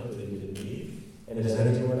 or 8 pounds that he didn't need. And his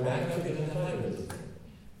energy went back up because of thyroid disease.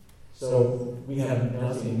 So we have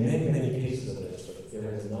now seen many, many cases of this, but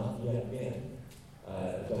there has not yet been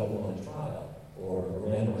a double-blind trial or a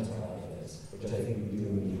randomized trial of this, which I think we do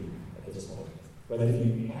need at this point. But if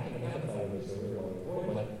you haven't had thyroid disorder or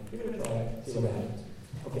give it a try, see what happens.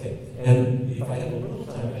 Okay, and if I have a little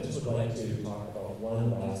time, I just would like to talk about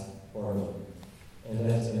one last hormone, and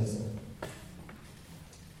that's insulin.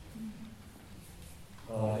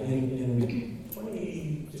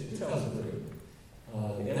 In 2003,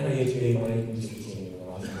 the NIH gave my research team in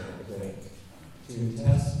Washington a grant to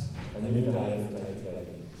test a new diet for type 2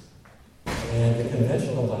 diabetes. And the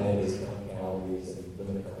conventional diet is count calories and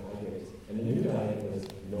limit carbohydrates. And the new diet was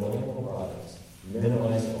no animal products,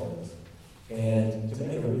 minimize carbs. And to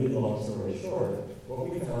make a really long story short, what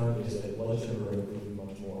we found is that blood sugar improved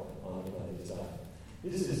much more on the plant-based diet.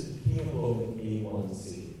 This is hemoglobin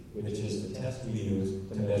A1C, which is the test we use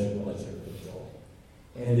to measure blood sugar control.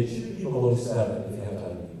 And it should be below 7 if you have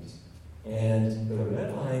diabetes. And the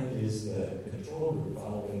red line is the control group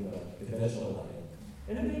following the conventional diet.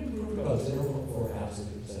 And it improved about 0.4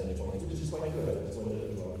 absolute percentage points, which is quite good. That's what a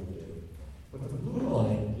drug would do. But the blue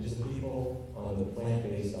line is the people on the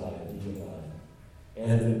plant-based diet, the vegan diet.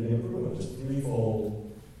 And the improvement was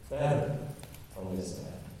 3-fold better on this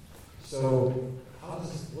diet. So what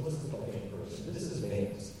does this look like in person? This is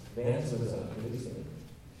Vance. Vance was a policeman.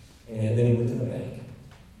 And then he went to the bank.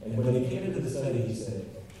 And when he came into the study, he said,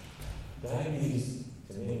 diabetes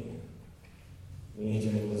to me means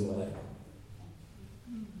you lose a leg.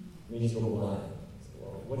 Means you go blind.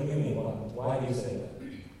 Well, what do you mean? Why do you say that?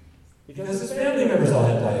 Because his family members all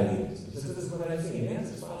had diabetes. This is what I've seen.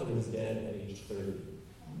 Vance's father was dead at age 30.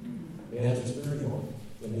 Vance was 31.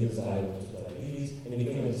 when he was diagnosed with diabetes, and he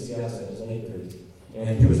came into CS in his late 30s.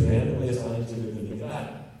 And he was randomly assigned to a vegan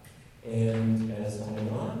diet. And as time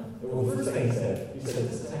went on, well, the first thing he said, this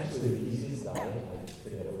is actually the easiest diet I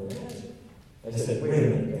could ever imagine. I said, wait a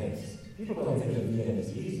minute, thanks. People don't think that vegan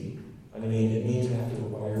is easy. I mean, it means you have to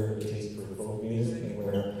acquire a taste for folk music and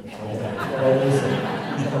wear contact clothes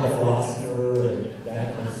and become a philosopher and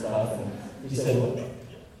that kind of stuff. And he said, look,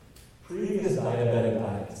 previous diabetic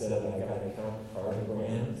diet said I got to count carbon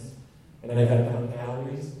grams, and I got to count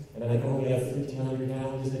calories, and I can only have 1,300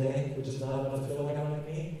 calories a day, which is not enough to fill a gallon of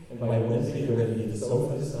meat. And by Wednesday, you're ready to eat the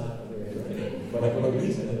sofa. It's not very ready. But for a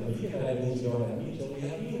reason, if you vegan diet means you don't have meat chili, you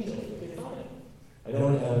have meat chili. Okay, fine. I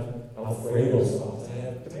don't have Alfredo sauce. I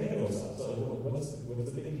have tomato sauce. So what's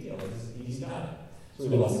the big deal? This is an easy diet. So he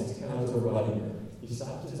lost 60 pounds over about a year. He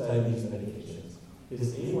stopped his diabetes medications.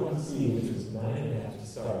 His A1C, which was 9.5 to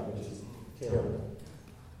start, which is terrible,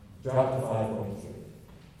 dropped to 5.3.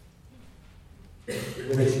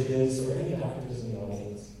 Which is, for any doctors in the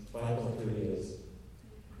audience, 5.3 is.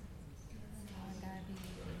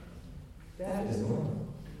 That is normal.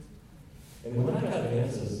 And when I got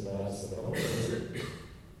advances last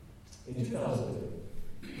in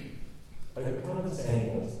 2003, a common saying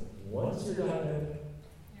was, once you're diabetic,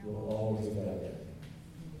 you'll always be diabetic.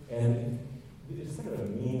 And it's kind of a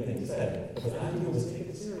mean thing to say, but the idea was take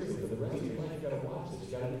it seriously. For the rest of your life, you've got to watch this.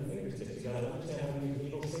 You've got to do fingertips. You've got to understand how to use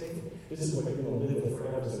needles safely. This is what you're going to live with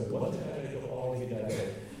forever. So once you're diabetic, you'll always be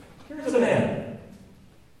diabetic. Here's a man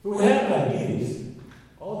who had diabetes.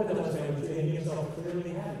 All of it was family, and he himself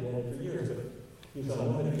clearly had it for years, but he was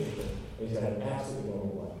on medication, and he's got an absolutely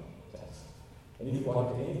normal blood test. And you could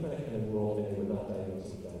walk to any clinic in the world, and they would not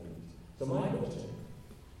diagnose him with diabetes. So my question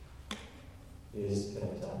is, can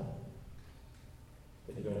I tell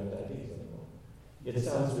that you don't have diabetes anymore? It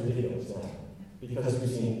sounds ridiculous now, because we've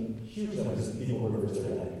seen huge numbers of people reverse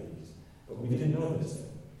their diabetes, but we didn't know this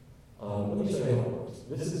thing. Let me show you how it works.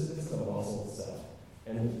 This is the muscle cell,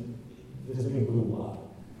 and this is being blue up.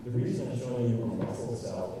 The reason I'm showing you a muscle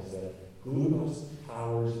cell is that glucose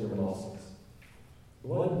powers your muscles.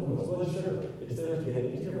 Blood is sugar. It's there to get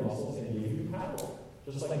into your muscles and give you power,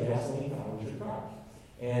 just like gasoline powers your car.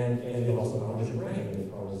 And it also powers your brain, and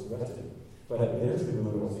it powers the rest of it. But there's the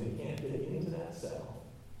glucose. It can't get into that cell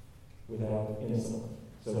without insulin.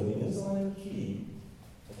 So the insulin key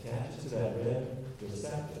attaches to that red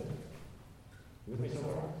receptor. You with me so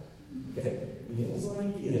far? Okay. The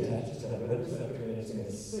insulin key attaches to that red receptor, and it's going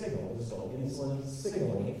to signal. This is called insulin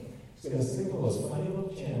signaling. It's going to signal those funny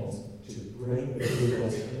little channels to bring the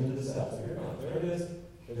glucose into the cell. So here it comes. There it is.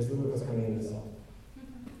 There's glucose coming into the cell.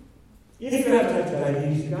 If you have type 2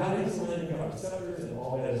 diabetes, you've got insulin, you've got receptors, and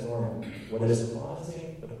all that is normal. What is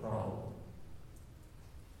causing the problem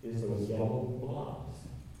is those yellow blobs.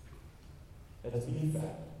 That's beef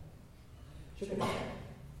fat, chicken fat,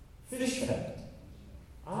 fish fat,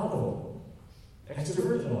 olive oil, extra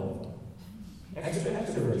virgin olive oil, extra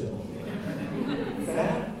virgin olive oil.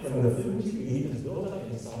 Fat from the food you eat is built up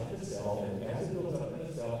inside the cell, and as it builds up in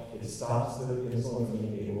the cell, it stops the insulin from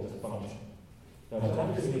being able to function. Now,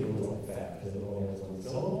 doctors make it look like fat because it only has one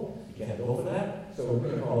syllable. You can't go for that. So we're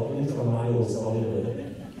going to call it intramyocellular lipid.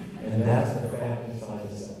 And that's the fat inside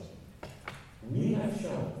the cell. We have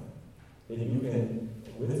shown that you can,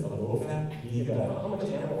 with a low-fat vegan diet, how much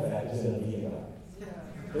animal fat is in a vegan diet?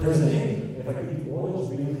 There's an name. If I keep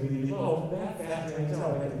oils really low, that fat drains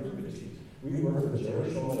out. I can prove it to you. We work with Jerry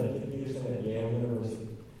Shulman and Kit Peterson at Yale University,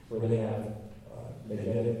 where they have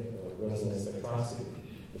magnetic resonance spectroscopy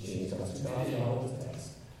machines. Cost $2,000 a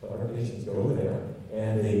test. But our patients go there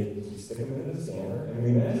and they stick them into the scanner, and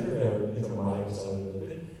we measure their intramyocellular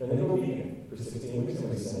lipid, then they go vegan for 16 weeks, and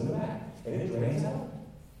we send them back, and it drains out.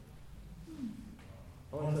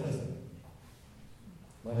 I want to tell you something.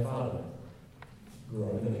 My father grew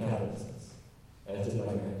up in the cattle business, as did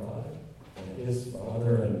my grandfather, and his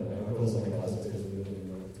father and my uncles and my cousins who lived in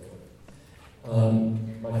North Dakota.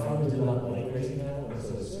 My father did not like raising cattle, and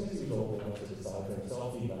so as soon as he was old enough to decide for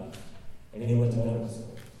himself, he left, and he went to medical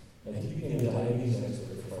school. And he became a diabetes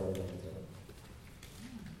expert for North Dakota.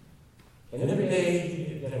 And every day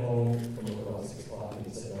he'd get home from about 6 o'clock,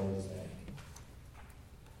 he'd sit down on his bed.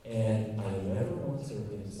 And I never once heard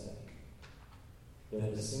him say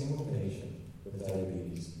that a single patient with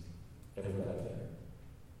diabetes ever got better.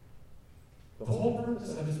 The whole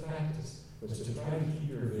purpose of his practice was to try to keep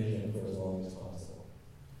your vision for as long as possible,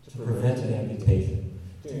 to prevent an amputation,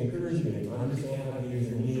 to encourage you to understand how to use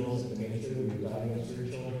your needles, to make sure that you're diagnosed your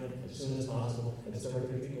children as soon as possible, and start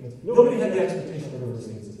your treatment. Nobody had the expectation of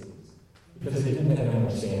reversing this disease because they didn't have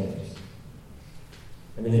any standards.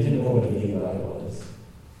 I mean, they didn't know what a vegan diet was.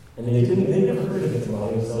 And they never heard of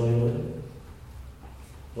intracellular.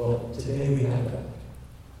 Well, today we have that.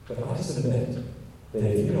 But I submit that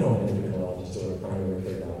if you know an endocrinologist or a primary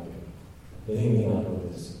care doctor, they may not know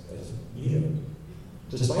this as either.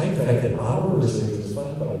 Despite the fact that our research was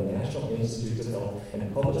funded by the National Institutes of Health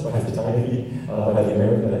and published by the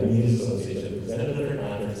American Diabetes Association, presented at their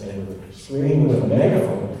conference, and were screaming with a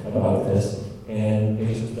megaphone about this, and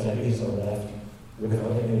patients with diabetes are left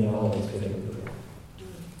without any knowledge of it.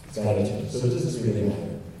 It's got to change. So this is really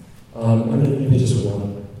matter. I'm going to give you just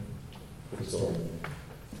one quick story.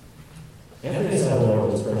 Anthony Salvador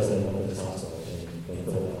was president of this hospital in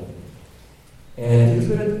Philadelphia. And he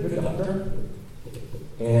was a good doctor.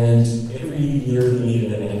 And every year he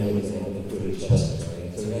needed an annual exam that included chest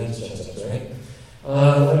x-ray. So he had his chest x-ray.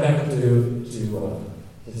 Went back to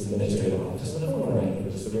his administrative office, and the phone rang.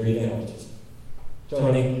 It was the radiologist.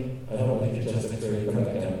 Tony, I don't like your chest x-ray. Come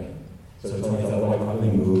back down here. So Tony thought, well, I probably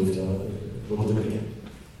moved. We'll do it again.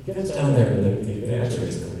 He gets down there, and the x-ray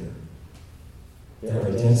is clear. There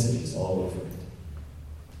are densities all over it.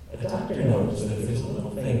 A doctor knows that if there's a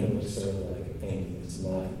little thing that looks sort of like a pain, it's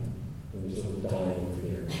not, there's a little dying over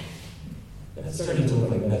here. That's starting to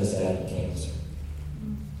look like metastatic cancer.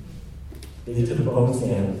 They did a bone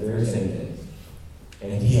scan the very same day,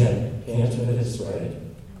 and he had cancer that had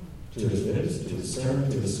spread to his ribs, to his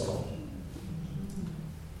sternum, to his skull.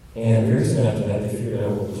 And very soon after that, they figured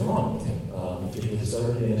out what was wrong with him. It had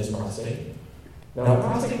started in his prostate. Now,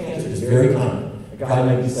 prostate cancer is very common. A guy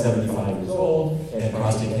might be 75 years old, and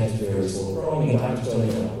prostate cancer is very slow growing, and doctors don't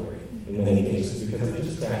even have to worry in many cases because they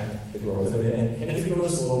just track the growth of it. And if it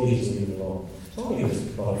goes slowly, you just leave it alone. Tony was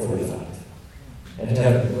about 45. And to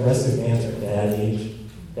have aggressive cancer at that age,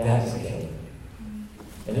 that's a killer.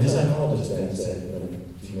 And his oncologist then said,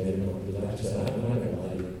 when she made it over, the doctor said, I'm not going to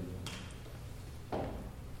lie to you.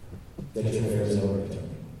 Get your affairs in order, Tony.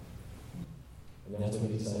 And that's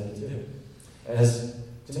what he decided to do.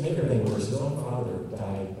 To make everything worse, his own father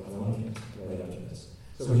died of lung cancer right after this.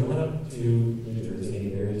 So he went up to New Jersey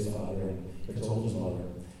and buried his father and told his mother.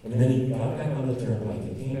 And then he got back on the turnpike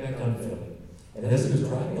and came back down Philly. And as he was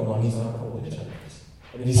driving along, he saw a couple of hitchhikers.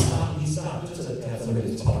 And he stopped just to have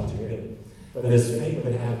somebody to talk to him. But as fate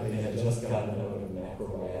would have it, they had just gotten out of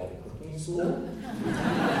macrobiotic cooking school. And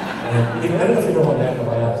I don't know if you know what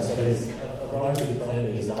macrobiotics is, but it's a largely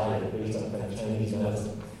plant-based diet based on kind of Chinese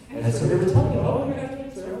medicine. And so they were telling him, oh, you have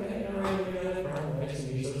kids, they're okay, all right, we got it, brown rice, and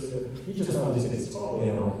he just found these kids totally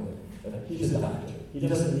wrong. He's a doctor. He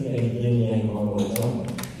doesn't need any yin-yang hormones to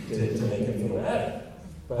make him feel better.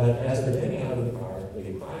 But as they're getting out of the car,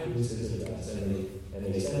 they pry loose his address, and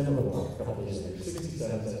they send him a warrant a couple days later,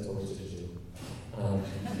 67 cents postage due.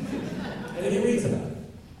 And he reads about it.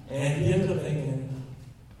 And he ends up thinking,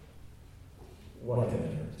 what can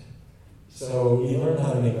it hurt? So he learned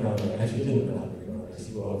how to make brown rice. Actually, he didn't learn how to make brown rice.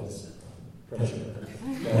 He blew up his pressure cooker.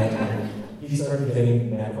 But he started getting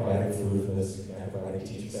macrobiotic food from this macrobiotic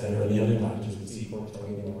teaching center, and the other doctors would see poor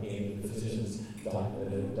Tony in the physician's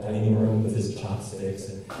dining room with his chopsticks,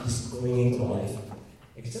 and he's clinging to life.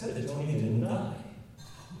 Except that Tony didn't die.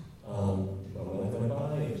 A month went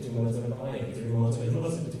by, 2 months went by, 3 months went by, he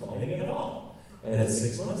wasn't declining at all. And at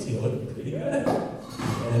 6 months, he looked pretty good.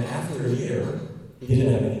 And after a year, he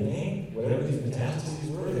didn't have any pain. Whatever these metastases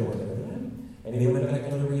were, they weren't there with him. And he went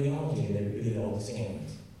back under radiology, and they repeated all the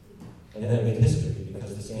scans. And that made history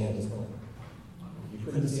because the scan was gone. You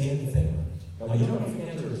couldn't see anything on it. Now, you know if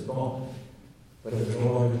cancer is gone, but it was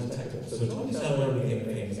no longer detectable. So Tony Salvador became a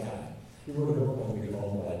famous guy. He wrote a book called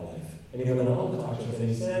Recalled by Life. And he went on all the talk shows, and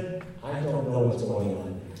he said, I don't know what's going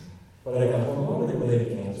on here, but I got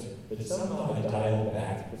hormone-related cancer that somehow I dialed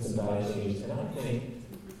back with some diet changes. And I think,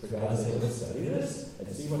 for God's sake, let's study this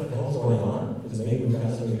and see what the hell's going on, because maybe we've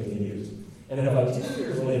got something we can use. And about 10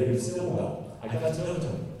 years later, he's still well. I got to know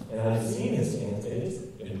him, and I've seen his scans, and it's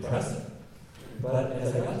impressive. But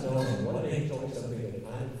as I got to know him, one day he told me something that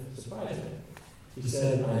kind of surprised me. He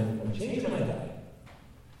said, I'm changing my diet.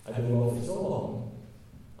 I've been well for so long.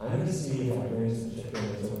 I'm going to see if I bring some chicken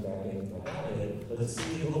or something back into my diet. Let's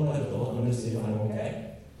see little by little. I'm going to see if I'm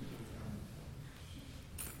okay.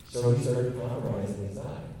 So he started compromising his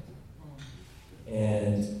diet.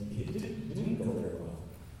 And it didn't go very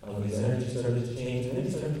well. His energy started to change, and then he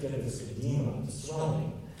started to get this edema, this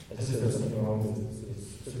swelling, as if there was something wrong with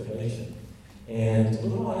his circulation. And a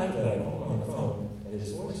little while after that, I called him on the phone, and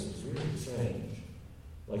his voice was really strange,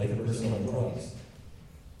 like a person on drugs.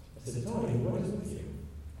 I said, Tony, what is with you?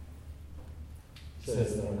 He said,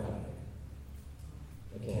 it's narcotic.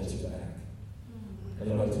 The cancer's back.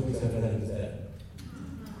 And about 2 weeks after that, he was dead.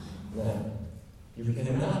 Now, you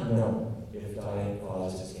cannot know if diet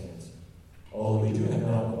causes cancer. Although we do have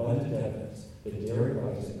now a that dairy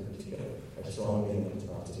products in particular are strongly linked to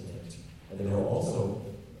prostate cancer. And there are also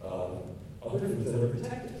other foods that are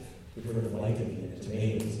protected. We've heard of lycopene and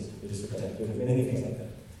tomatoes is protected, and many things like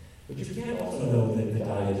that. But you can't also know that the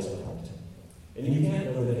diet is corrupt. And you can't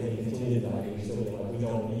know that if you continue to diet, you still like,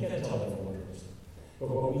 you can't tell that from one person. But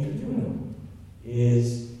what we do know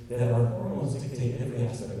is that our hormones dictate every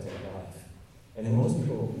aspect of our life. And most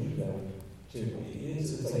people believe that too.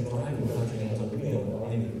 It's like driving without your hands on the wheel and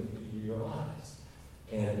blinding your eyes.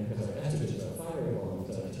 And because our estrogens, our thyroid hormones,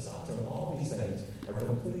 our testosterone, all these things are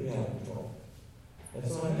completely out of control. And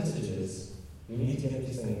so my message is, you need to get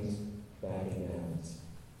these things back in balance.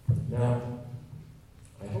 Now,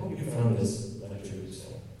 I hope you found this lecture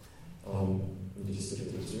useful. Let me just look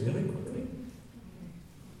at this really quickly.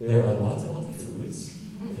 There are lots of healthy foods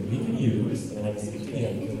that we can use, and I see at the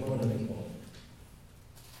end, we want to make one.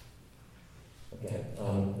 Okay,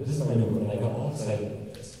 this is my new one, and I got all excited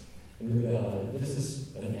about this. And this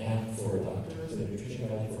is an app for doctors, a nutrition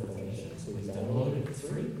guide for clinicians. Please download it, it's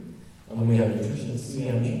free. We have Nutrition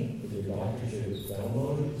CME, that your doctor should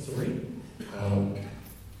download, it's free.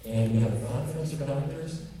 And we have a conference for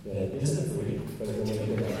doctors that isn't free, but it's going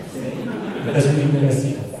to be because we're going to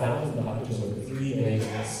see 1,000 doctors over 3 days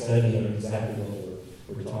studying exactly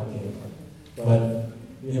what we're talking about. But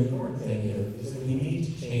the important thing here is that we need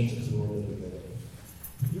to change this world that we live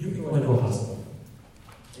in. You can go into a hospital,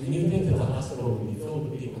 and you think that the hospital will be filled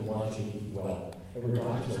with people who want you to eat well, and where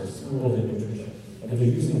doctors are schooled in nutrition, and they're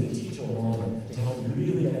using the teachable moment to help you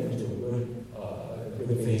really get into a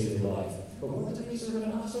good phase of your life. But what do we serve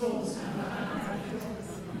in hospitals?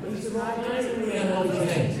 We survive nicely and all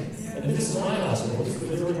these things. And this is my hospital. This is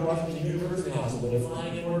the George Washington University Hospital. They're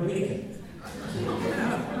flying in Puerto Rican.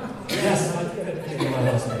 Yes, I think I in my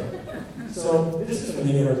hospital. So this is from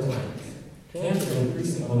the New York Times. Cancer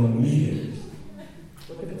increasing among mediators.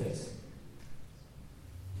 Look at this.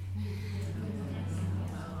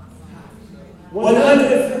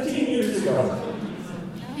 115 years ago.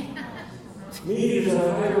 Mediators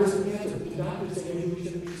are higher risk of cancer. The doctors say maybe we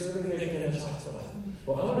shouldn't be serving them in a hospital.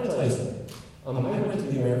 Well, I want to tell you something. I went to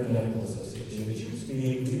the American Medical Association, which used to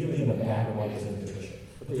be really in the back of what was in nutrition.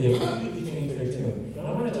 But they have completely changed their tune. And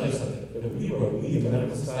I want to tell you something. That we, the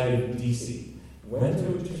Medical Society of D.C., went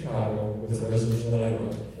to Chicago with a resolution that I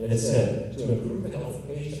wrote. And it said, to improve the health of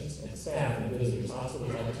patients and staff and visitors,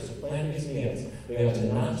 hospitals, offices, plant-based meals, they have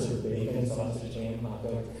to not serve bacon, sausage, ham, hot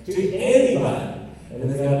dog to anybody. And then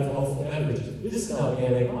they got healthful beverages. This is now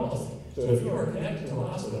AMA policy. So if you are connected to a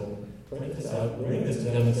hospital, print this out, bring this to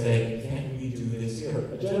them and say, can't we do this here?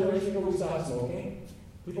 A generation ago we stopped smoking.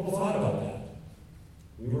 People thought about that.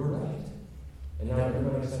 We were right. And now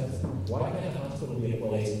everyone accepts it. Why can't a hospital be a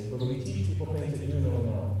place where we teach people things that you know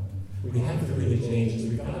now? We have to really change this.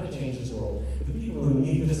 We've got to change this world. The people who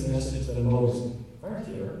need this message the most aren't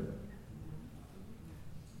here.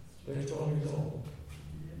 They're 12 years old.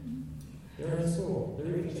 They're in school.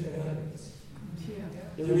 They're eating chicken nuggets.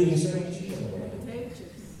 They're eating string cheese on the way.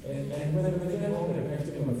 And when they get home, their parents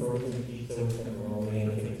give them a frozen pizza with pepperoni,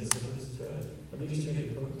 and they think, this is good. At least you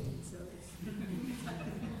get protein.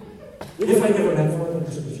 If I never had 400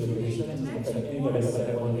 patients, if anybody else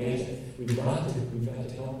had one patient, we've got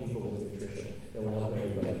to help people with nutrition. And we'll help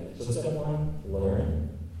everybody. So step 1, learn.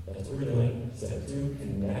 That's what we're doing. Step 2,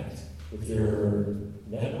 connect with your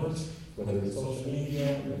networks, whether it's social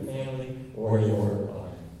media, your family, or your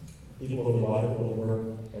people who want to work,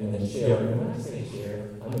 and then share. And when I say share,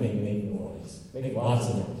 I'm going to make noise. Make lots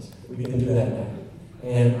of noise. We can do that now.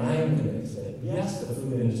 And I am convinced that, yes, the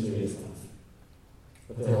food industry is tough.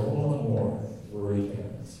 But there are a whole lot more worried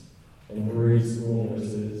parents and worried school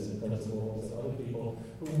nurses and principals and other people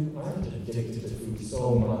who aren't addicted to food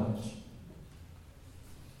so much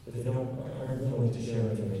that they aren't willing to share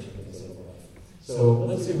information with us over life. So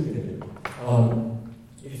let's see what we can do.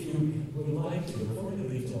 If you would like to, before we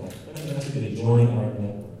leave tonight, I'm going to ask you to join our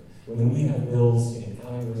network. When we have bills in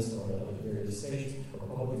Congress or other various states or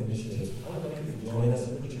public initiatives, I would like you to join us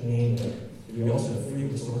and put your name there. We also have free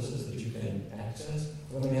resources that you can access.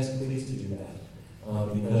 Let me ask you please to do that,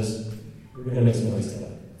 because we're going to make some noise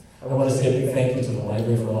together. I want to say a big thank you to the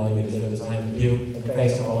library for allowing me to give this time to you, and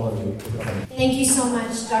thanks to all of you for coming. Thank you so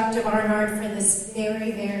much, Dr. Barnard, for this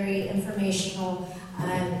very, very informational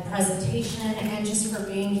presentation, and just for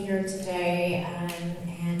being here today,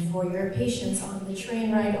 and for your patience on the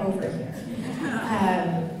train ride over here.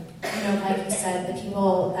 Like you said, the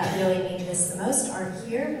people that really need this the most are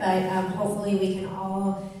here, but hopefully we can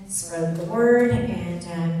all spread the word and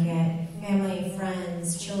get family,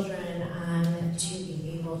 friends, children to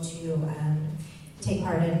be able to take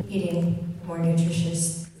part in eating more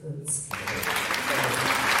nutritious foods.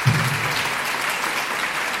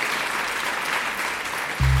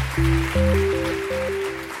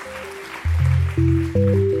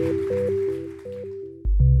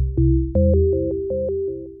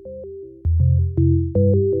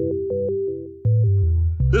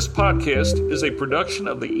 This podcast is a production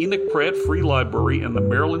of the Enoch Pratt Free Library and the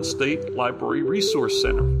Maryland State Library Resource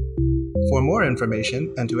Center. For more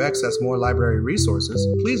information and to access more library resources,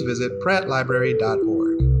 please visit prattlibrary.org.